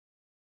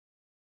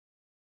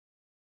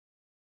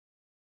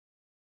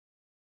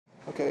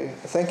Okay,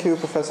 thank you,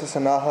 Professor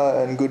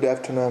Sanaha, and good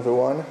afternoon,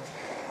 everyone.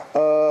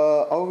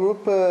 Our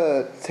group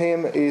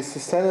theme is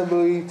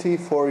Sustainability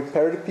for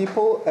Impaired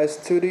People, a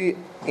study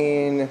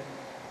in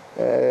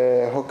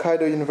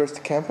Hokkaido University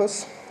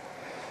campus.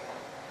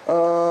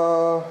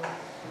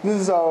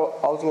 This is our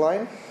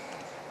outline,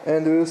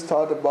 and we will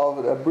start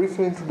about a brief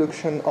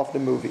introduction of the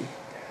movie.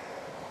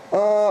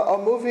 Our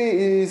movie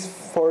is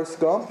Forrest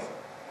Gump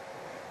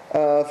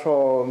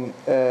from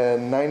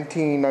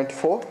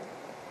 1994.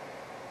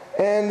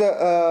 And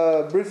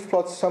brief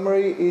plot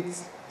summary,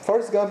 it's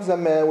Forrest Gump is a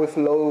man with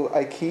low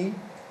IQ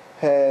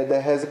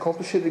that has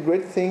accomplished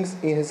great things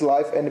in his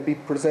life and be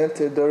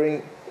presented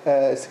during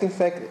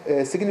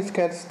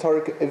significant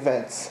historic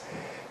events.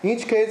 In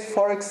each case,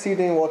 far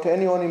exceeding what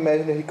anyone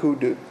imagined he could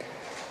do.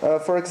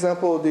 For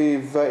example, the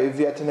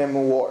Vietnam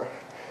War.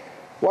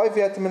 Why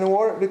Vietnam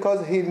War?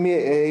 Because he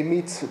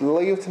meets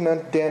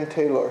Lieutenant Dan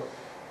Taylor.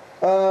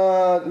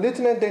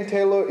 Lieutenant Dan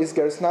Taylor is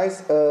very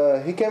nice.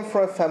 He came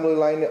from a family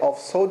line of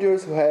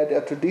soldiers who had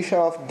a tradition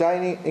of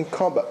dying in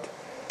combat.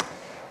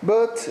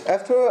 But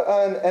after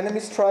an enemy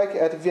strike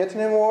at the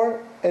Vietnam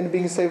War and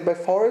being saved by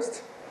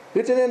Forrest,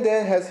 Lieutenant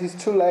Dan has his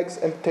two legs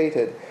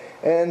amputated.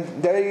 And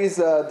there is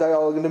a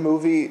dialogue in the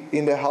movie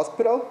in the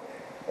hospital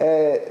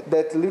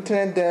that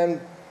Lieutenant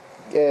Dan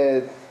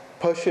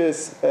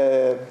pushes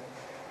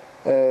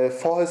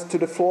Forrest to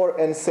the floor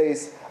and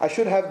says, "I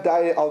should have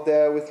died out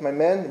there with my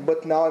men,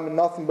 but now I'm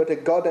nothing but a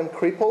goddamn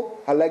cripple,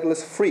 a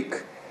legless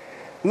freak.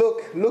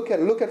 Look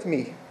at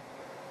me.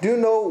 Do you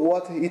know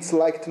what it's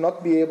like to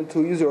not be able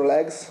to use your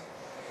legs?"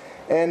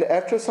 And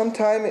after some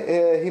time,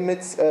 he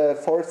meets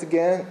Forrest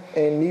again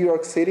in New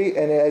York City,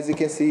 and as you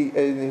can see,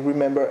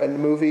 remember in the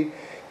movie,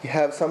 he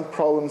has some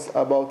problems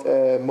about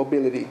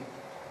mobility.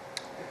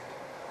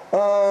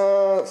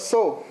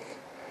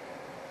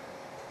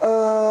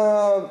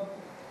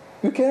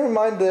 We can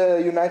remind the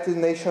United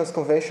Nations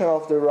Convention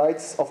of the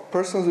Rights of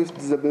Persons with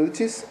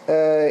Disabilities.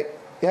 It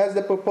has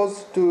the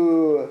purpose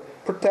to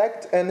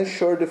protect and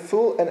ensure the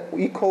full and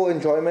equal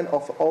enjoyment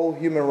of all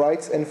human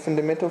rights and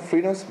fundamental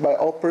freedoms by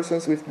all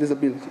persons with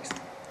disabilities.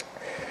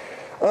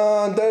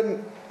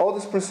 Then all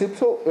these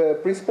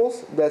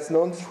principles, that's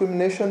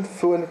non-discrimination,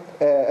 full and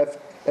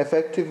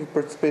effective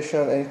participation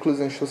and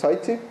inclusion in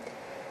society,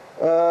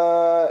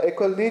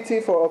 equality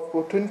for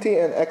opportunity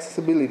and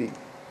accessibility.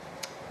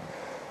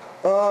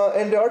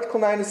 And the Article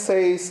 9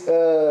 says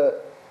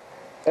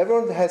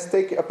everyone has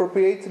taken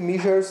appropriate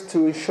measures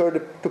to ensure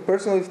to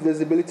persons with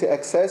disability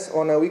access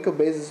on an equal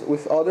basis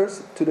with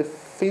others to the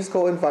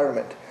physical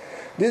environment.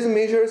 These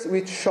measures,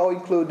 which shall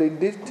include the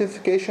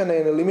identification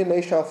and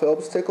elimination of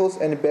obstacles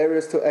and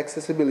barriers to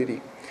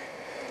accessibility.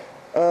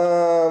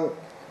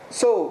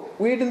 So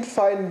we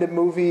identified in the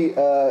movie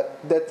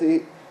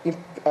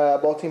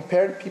about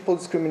impaired people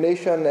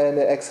discrimination and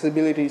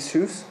accessibility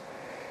issues.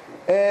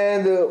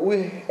 And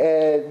we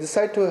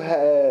decided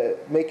to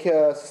make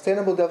a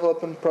sustainable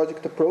development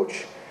project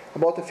approach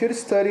about a field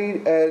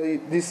study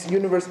at this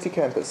university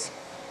campus.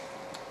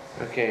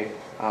 Okay,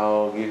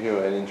 I'll give you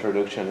an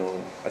introduction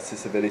on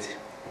accessibility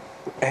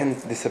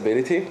and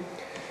disability.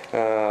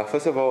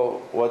 First of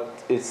all, what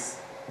is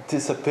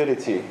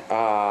disability?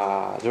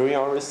 During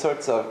our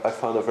research, I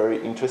found a very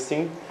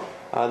interesting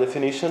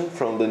definition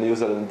from the New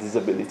Zealand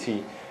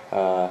Disability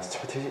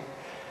Strategy.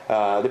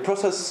 The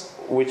process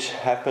which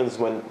happens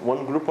when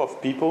one group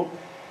of people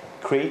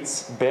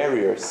creates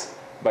barriers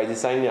by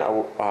designing a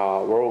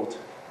world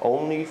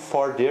only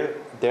for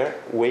their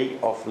way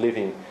of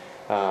living,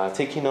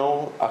 taking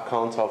no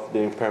account of the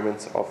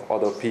impairments of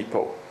other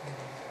people.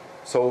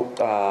 So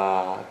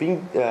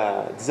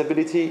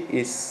disability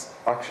is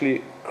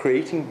actually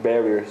creating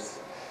barriers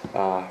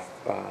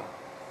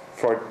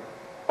for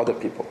other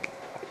people.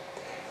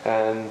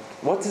 And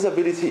what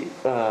disability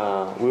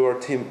will our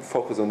team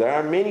focus on? There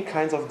are many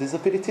kinds of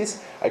disabilities.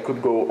 I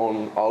could go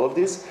on all of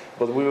this,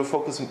 but we will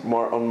focus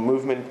more on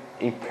movement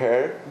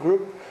impaired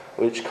group,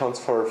 which counts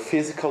for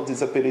physical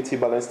disability,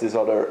 balance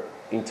disorder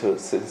into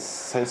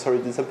sensory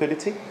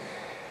disability.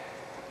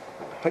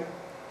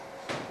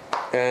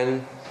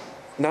 And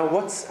now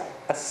what's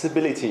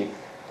accessibility?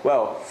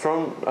 Well,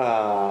 from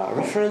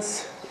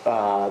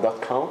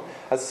reference.com,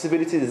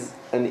 accessibility is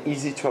an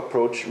easy to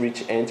approach,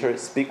 reach, enter,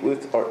 speak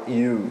with, or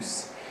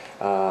use.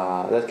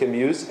 That can be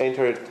used,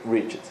 enter,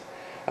 reach it.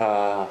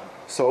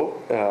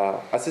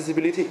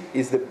 Accessibility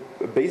is the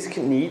basic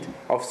need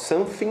of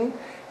something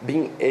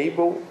being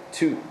able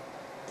to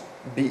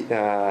be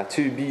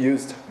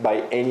used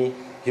by any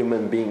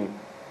human being.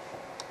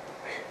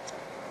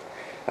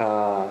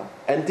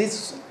 And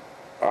these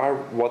are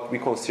what we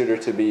consider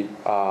to be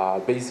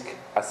basic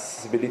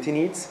accessibility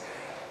needs.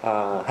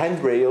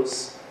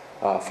 Handrails,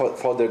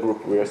 for the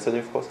group we are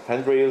studying, of course,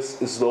 handrails,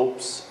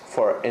 slopes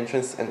for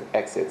entrance and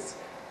exits,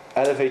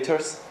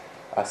 elevators,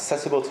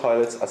 accessible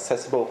toilets,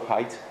 accessible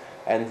height,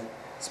 and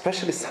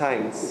especially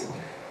signs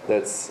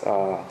that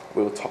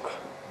we'll talk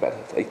about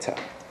it later.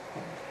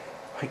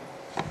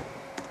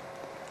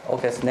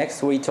 Okay, so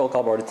next we talk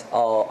about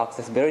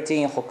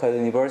accessibility in Hokkaido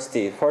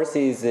University. First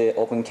is the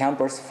open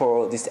campus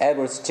for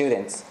disabled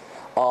students.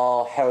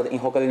 held in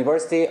Hokkaido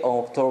University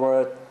on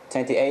October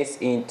 28th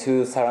in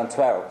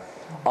 2012.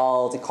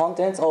 The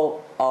content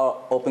of our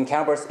open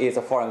campus is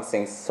the following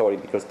things. Sorry,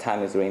 because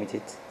time is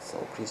limited, so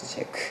please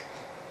check.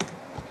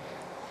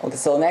 Okay,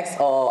 so next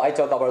I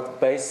talk about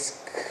basic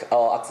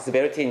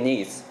accessibility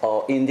needs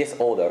in this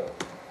order.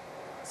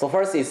 So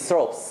first is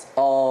slopes.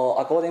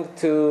 According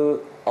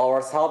to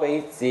our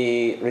survey,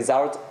 the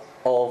result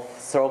of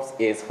slopes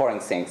is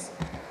following things.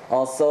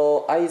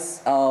 So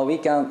we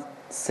can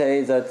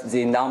say that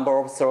the number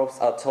of slopes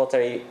are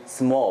totally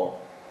small.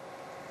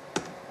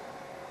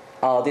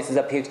 This is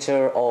a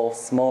picture of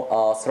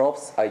small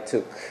slopes I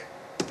took.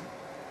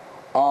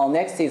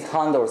 Next is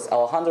handles.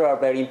 Handles are a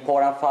very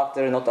important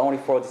factor not only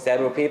for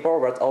disabled people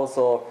but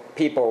also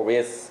people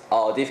with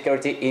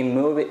difficulty in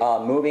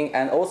moving,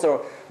 and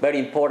also very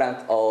important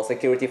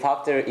security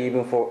factor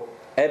even for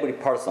every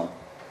person.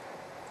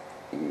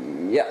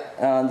 Yeah,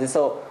 and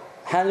so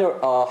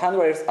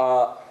handrails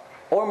are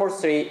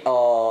almost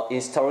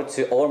installed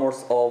to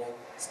almost of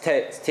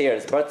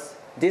stairs, but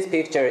this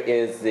picture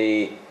is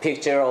the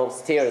picture of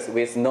stairs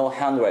with no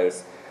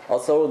handrails.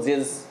 Also,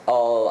 this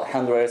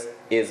handrails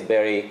is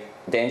very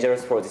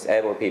dangerous for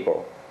disabled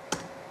people.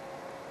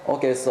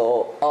 Okay,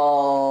 so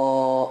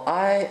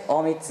I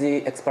omit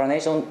the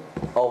explanation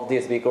of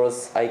this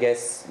because I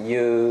guess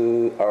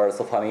you are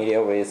so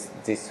familiar with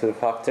these two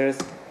factors.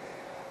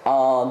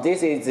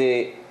 This is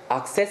the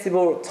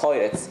accessible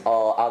toilets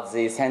at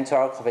the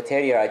central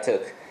cafeteria I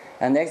took.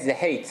 And next, the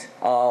height.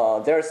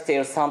 There are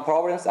still some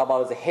problems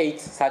about the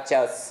height, such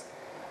as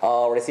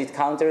receipt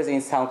counters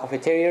in some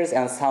cafeterias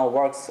and some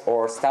works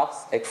or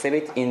staffs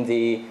exhibit in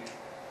the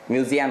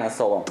museum and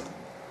so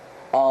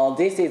on.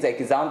 This is an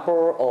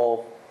example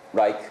of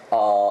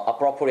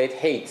appropriate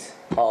height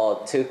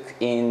took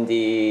in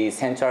the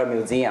Central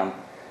Museum.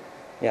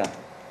 Yeah.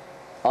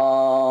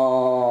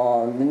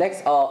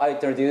 Next, I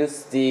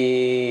introduce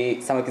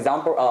some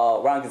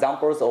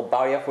examples of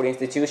barrier-free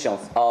institutions.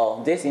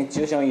 This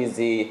institution is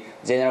the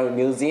General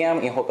Museum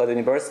in Hokkaido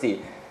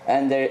University,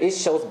 and it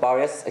shows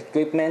various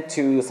equipment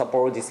to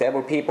support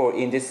disabled people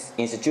in these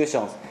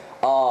institutions.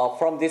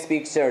 From these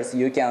pictures,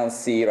 you can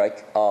see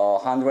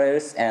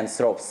handrails and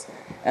slopes.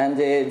 And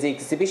the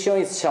exhibition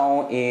is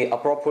shown in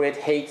appropriate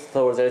height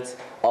so that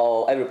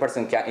every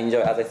person can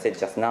enjoy, as I said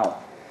just now.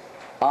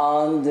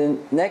 And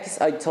next,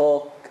 I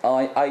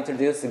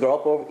introduce a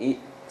group of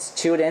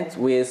students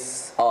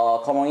with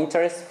common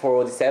interest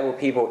for disabled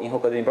people in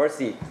Hokkaido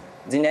University.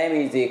 The name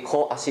is the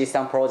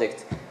Co-Assistant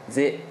Project.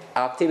 The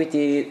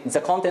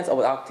contents of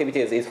the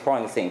activities is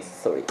following things.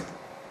 Sorry.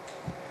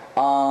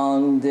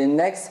 And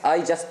next,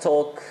 I just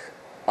talk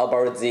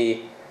about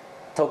the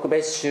特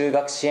別就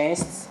学支援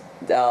室.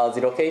 The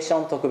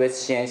location 特別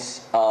支援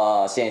室.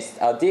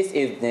 This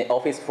is the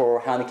office for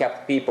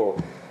handicapped people,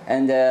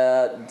 and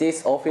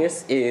this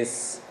office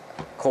is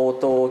高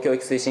等教育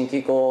推進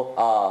機構.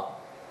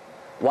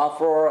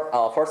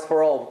 First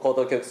floor of 高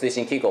等教育推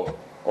進機構.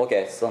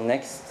 Okay, so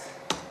next.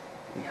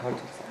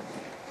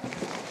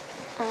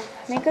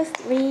 Next,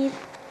 we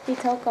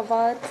talk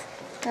about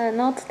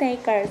note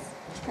takers.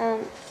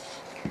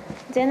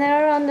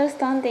 General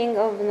understanding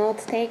of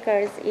note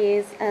takers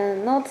is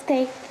note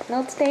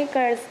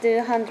takers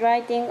do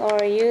handwriting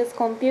or use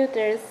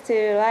computers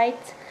to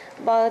write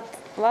about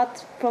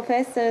what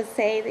professors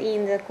said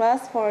in the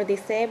class for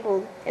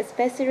disabled,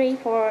 especially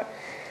for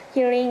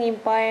hearing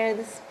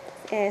impaired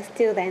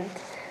students.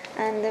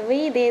 And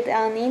we did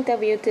an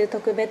interview to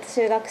特別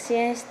就学支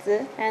援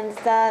室, and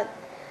the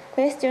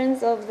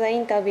questions of the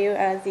interview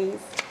are these.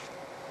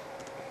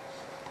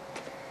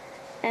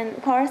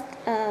 And first,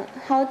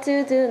 how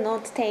to do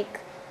note take.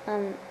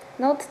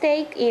 Note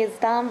take is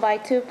done by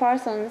two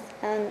persons,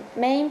 and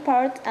main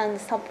part and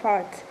sub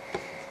part.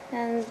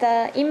 And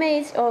the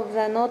image of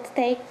the note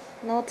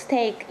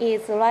take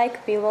is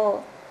like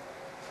below.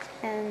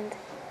 And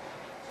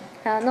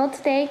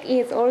note take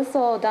is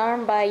also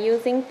done by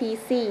using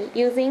PC,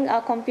 using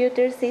a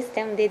computer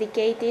system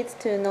dedicated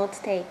to note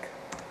take.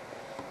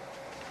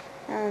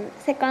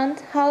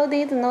 Second, how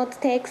did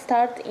note take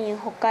start in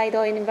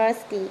Hokkaido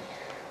University?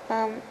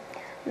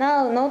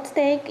 Now, note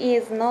take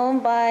is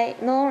known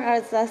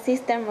as the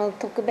system of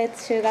特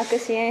別就学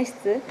支援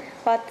室,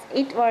 but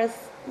it was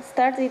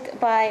started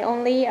by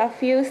only a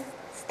few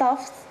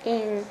staffs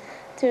in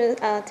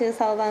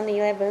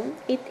 2011.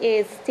 It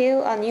is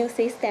still a new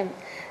system.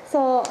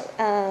 So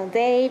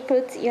they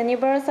put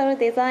universal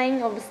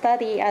design of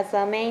study as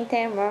a main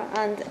theme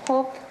and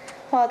hope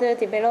further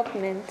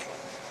development.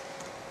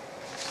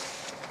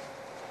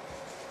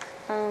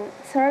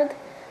 Third,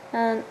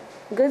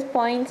 good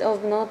points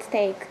of note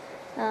take.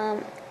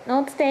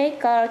 Note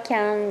taker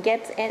can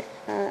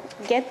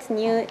get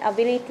new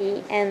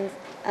ability and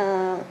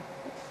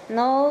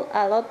know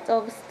a lot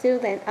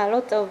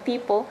of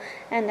people,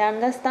 and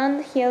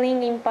understand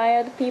hearing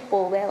impaired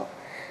people well.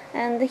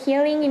 And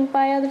hearing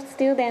impaired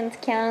students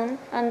can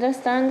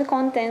understand the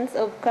contents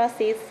of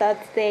classes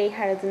that they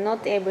are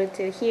not able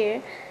to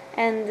hear,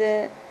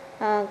 and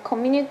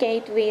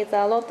communicate with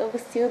a lot of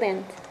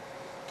students.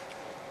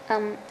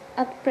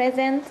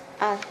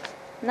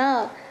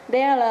 Now,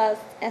 there are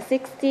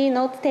 60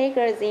 note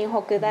takers in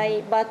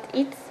Hokudai, but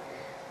it's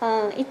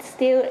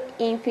still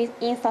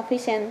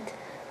insufficient.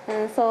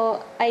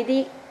 So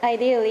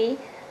ideally,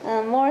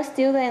 more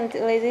students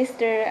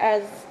register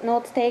as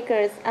note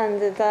takers,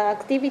 and the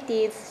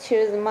activities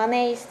should be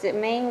managed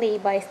mainly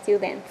by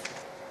students.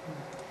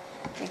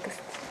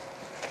 Next.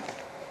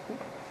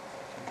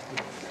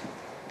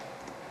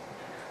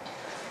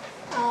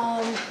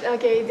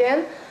 Okay,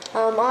 then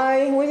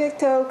I will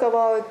talk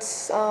about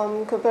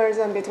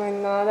comparison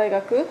between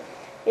Daigaku.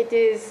 It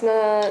is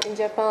in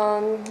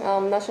Japan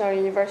national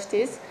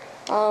universities.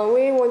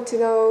 We want to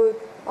know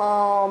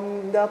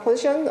the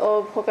position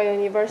of Hokkaido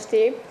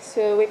University,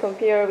 so we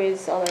compare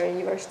with other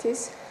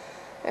universities.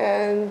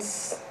 And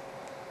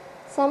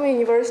some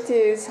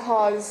universities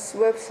has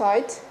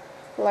website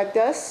like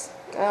this,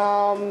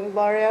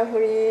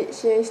 barrier-free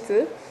支援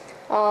室,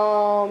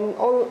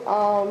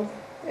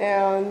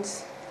 and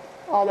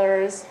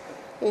others.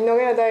 In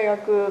Nogaya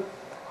Daigaku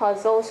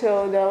has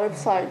also the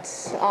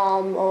websites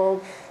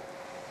of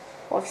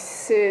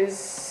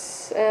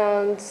offices.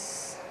 And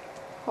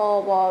how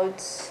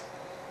about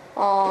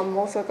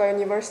Osaka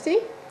University?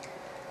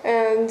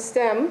 And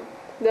then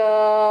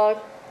the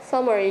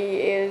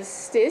summary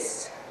is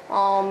this.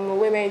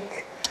 We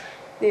make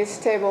this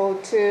table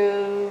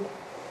to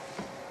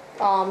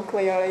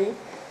clearly,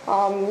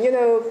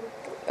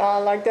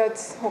 like that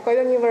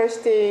Hokkaido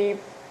University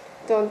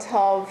don't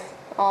have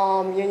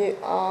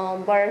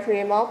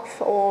barrier-free map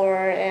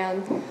or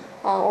an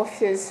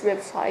office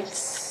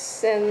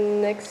websites.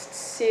 And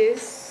next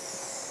is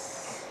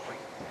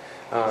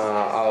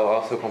I'll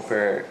also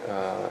compare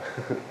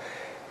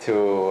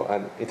to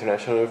an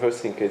international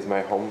university, in case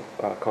my home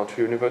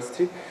country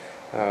university.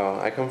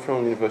 I come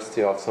from the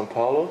University of São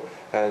Paulo,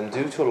 and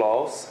due to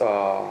laws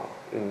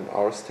in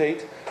our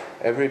state,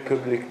 every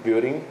public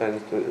building,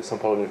 and São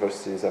Paulo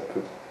University is a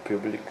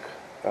public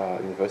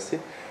university,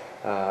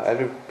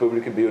 every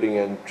public building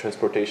and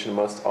transportation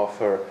must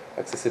offer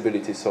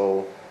accessibility,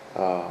 so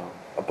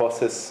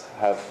buses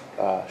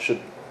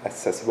should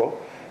accessible,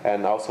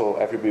 and also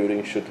every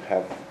building should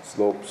have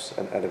slopes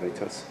and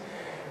elevators.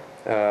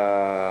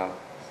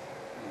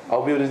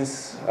 Our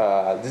buildings,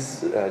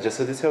 this is just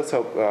a detail,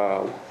 so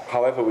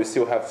however we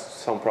still have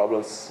some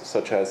problems,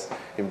 such as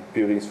in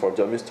buildings for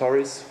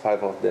dormitories,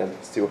 5 of them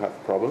still have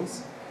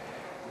problems.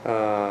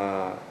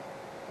 The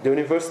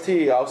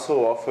university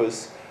also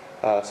offers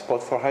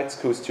support for high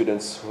school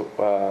students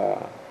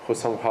who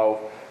somehow,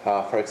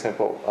 for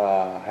example,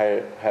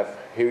 have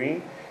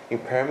hearing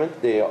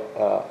impairment. They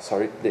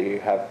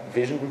have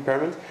vision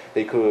impairment.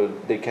 They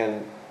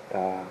can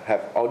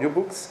have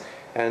audiobooks,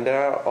 and there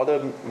are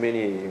other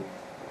many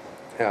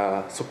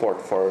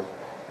support for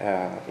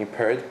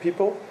impaired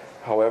people.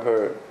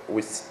 However,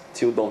 we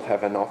still don't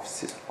have an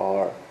office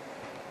or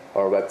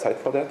website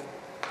for that.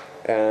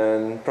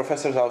 And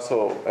professors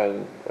also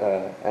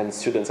and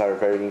students are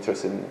very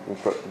interested in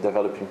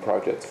developing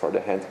projects for the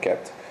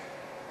handicapped.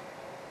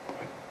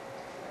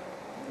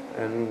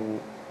 And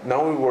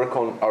now we work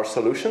on our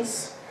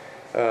solutions.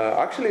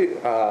 Actually,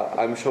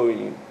 I'm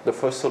showing the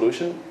first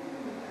solution.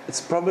 It's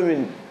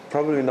probably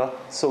not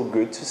so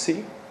good to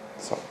see.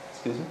 So,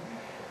 excuse me.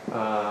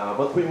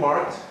 But we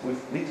marked with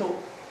little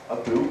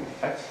blue,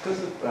 because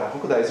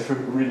Hokudai is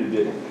really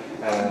big.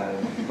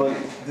 But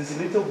these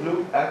little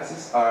blue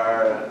axes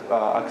are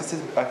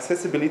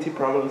accessibility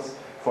problems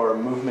for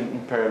movement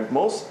impairment.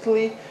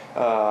 Mostly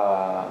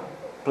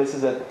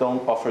places that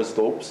don't offer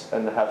slopes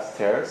and have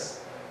stairs,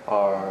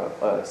 or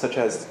such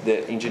as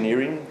the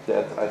engineering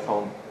that I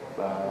found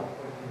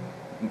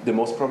the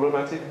most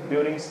problematic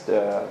buildings,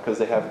 because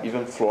they have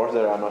even floors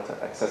that are not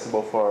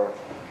accessible for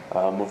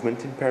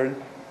movement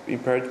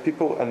impaired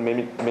people, and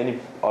many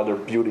other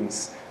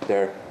buildings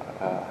there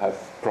have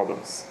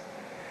problems.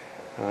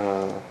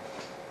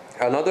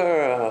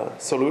 Another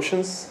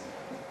solutions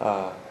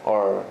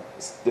or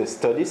the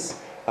studies,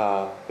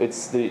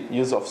 it's the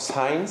use of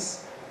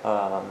signs.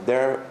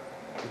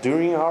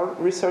 During our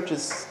research,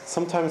 is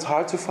sometimes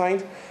hard to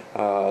find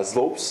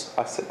slopes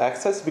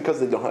access because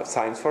they don't have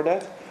signs for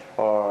that,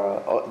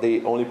 or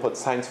they only put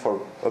signs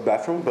for a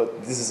bathroom.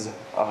 But this is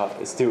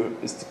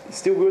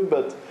still good,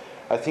 but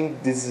I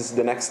think this is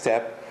the next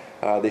step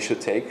they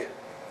should take,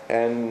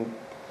 and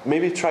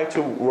maybe try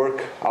to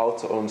work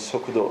out on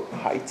Sokudo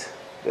height.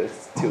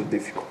 That's still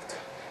difficult.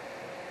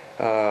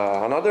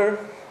 Another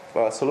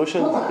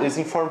solution is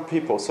inform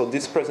people. So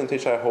this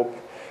presentation, I hope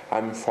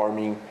I'm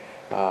informing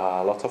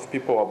a lot of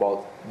people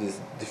about these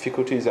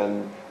difficulties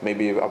and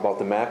maybe about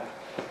the map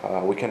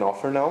we can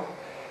offer now,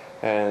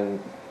 and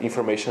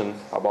information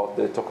about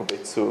the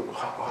Tokubetsu.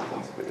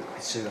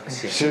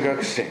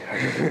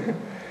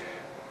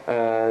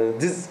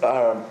 These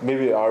are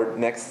maybe our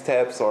next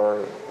steps,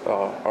 or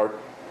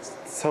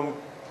some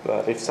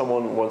if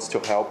someone wants to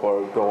help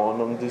or go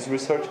on this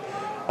research,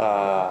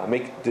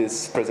 make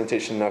this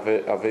presentation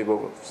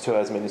available to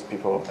as many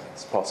people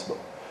as possible.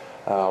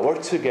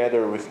 Work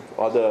together with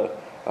other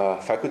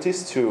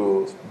faculties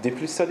to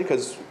deeply study,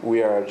 because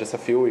we are just a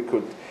few. We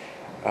could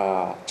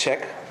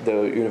check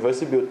the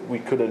university, but we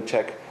couldn't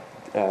check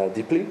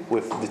deeply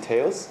with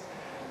details,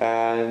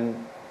 and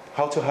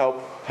how to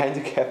help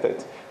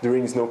handicapped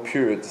during snow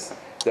periods.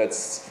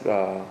 That's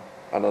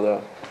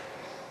another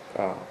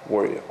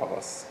worry of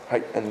us.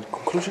 Hi, and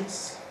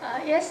conclusions?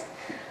 Yes.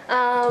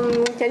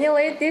 Can you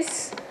read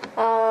this?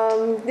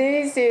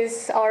 This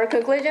is our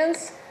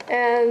conclusions,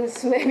 and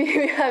maybe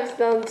we have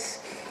not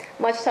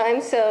much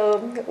time, so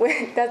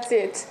that's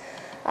it.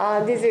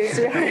 This is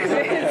your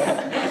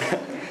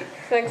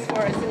Thanks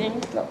for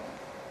listening. No.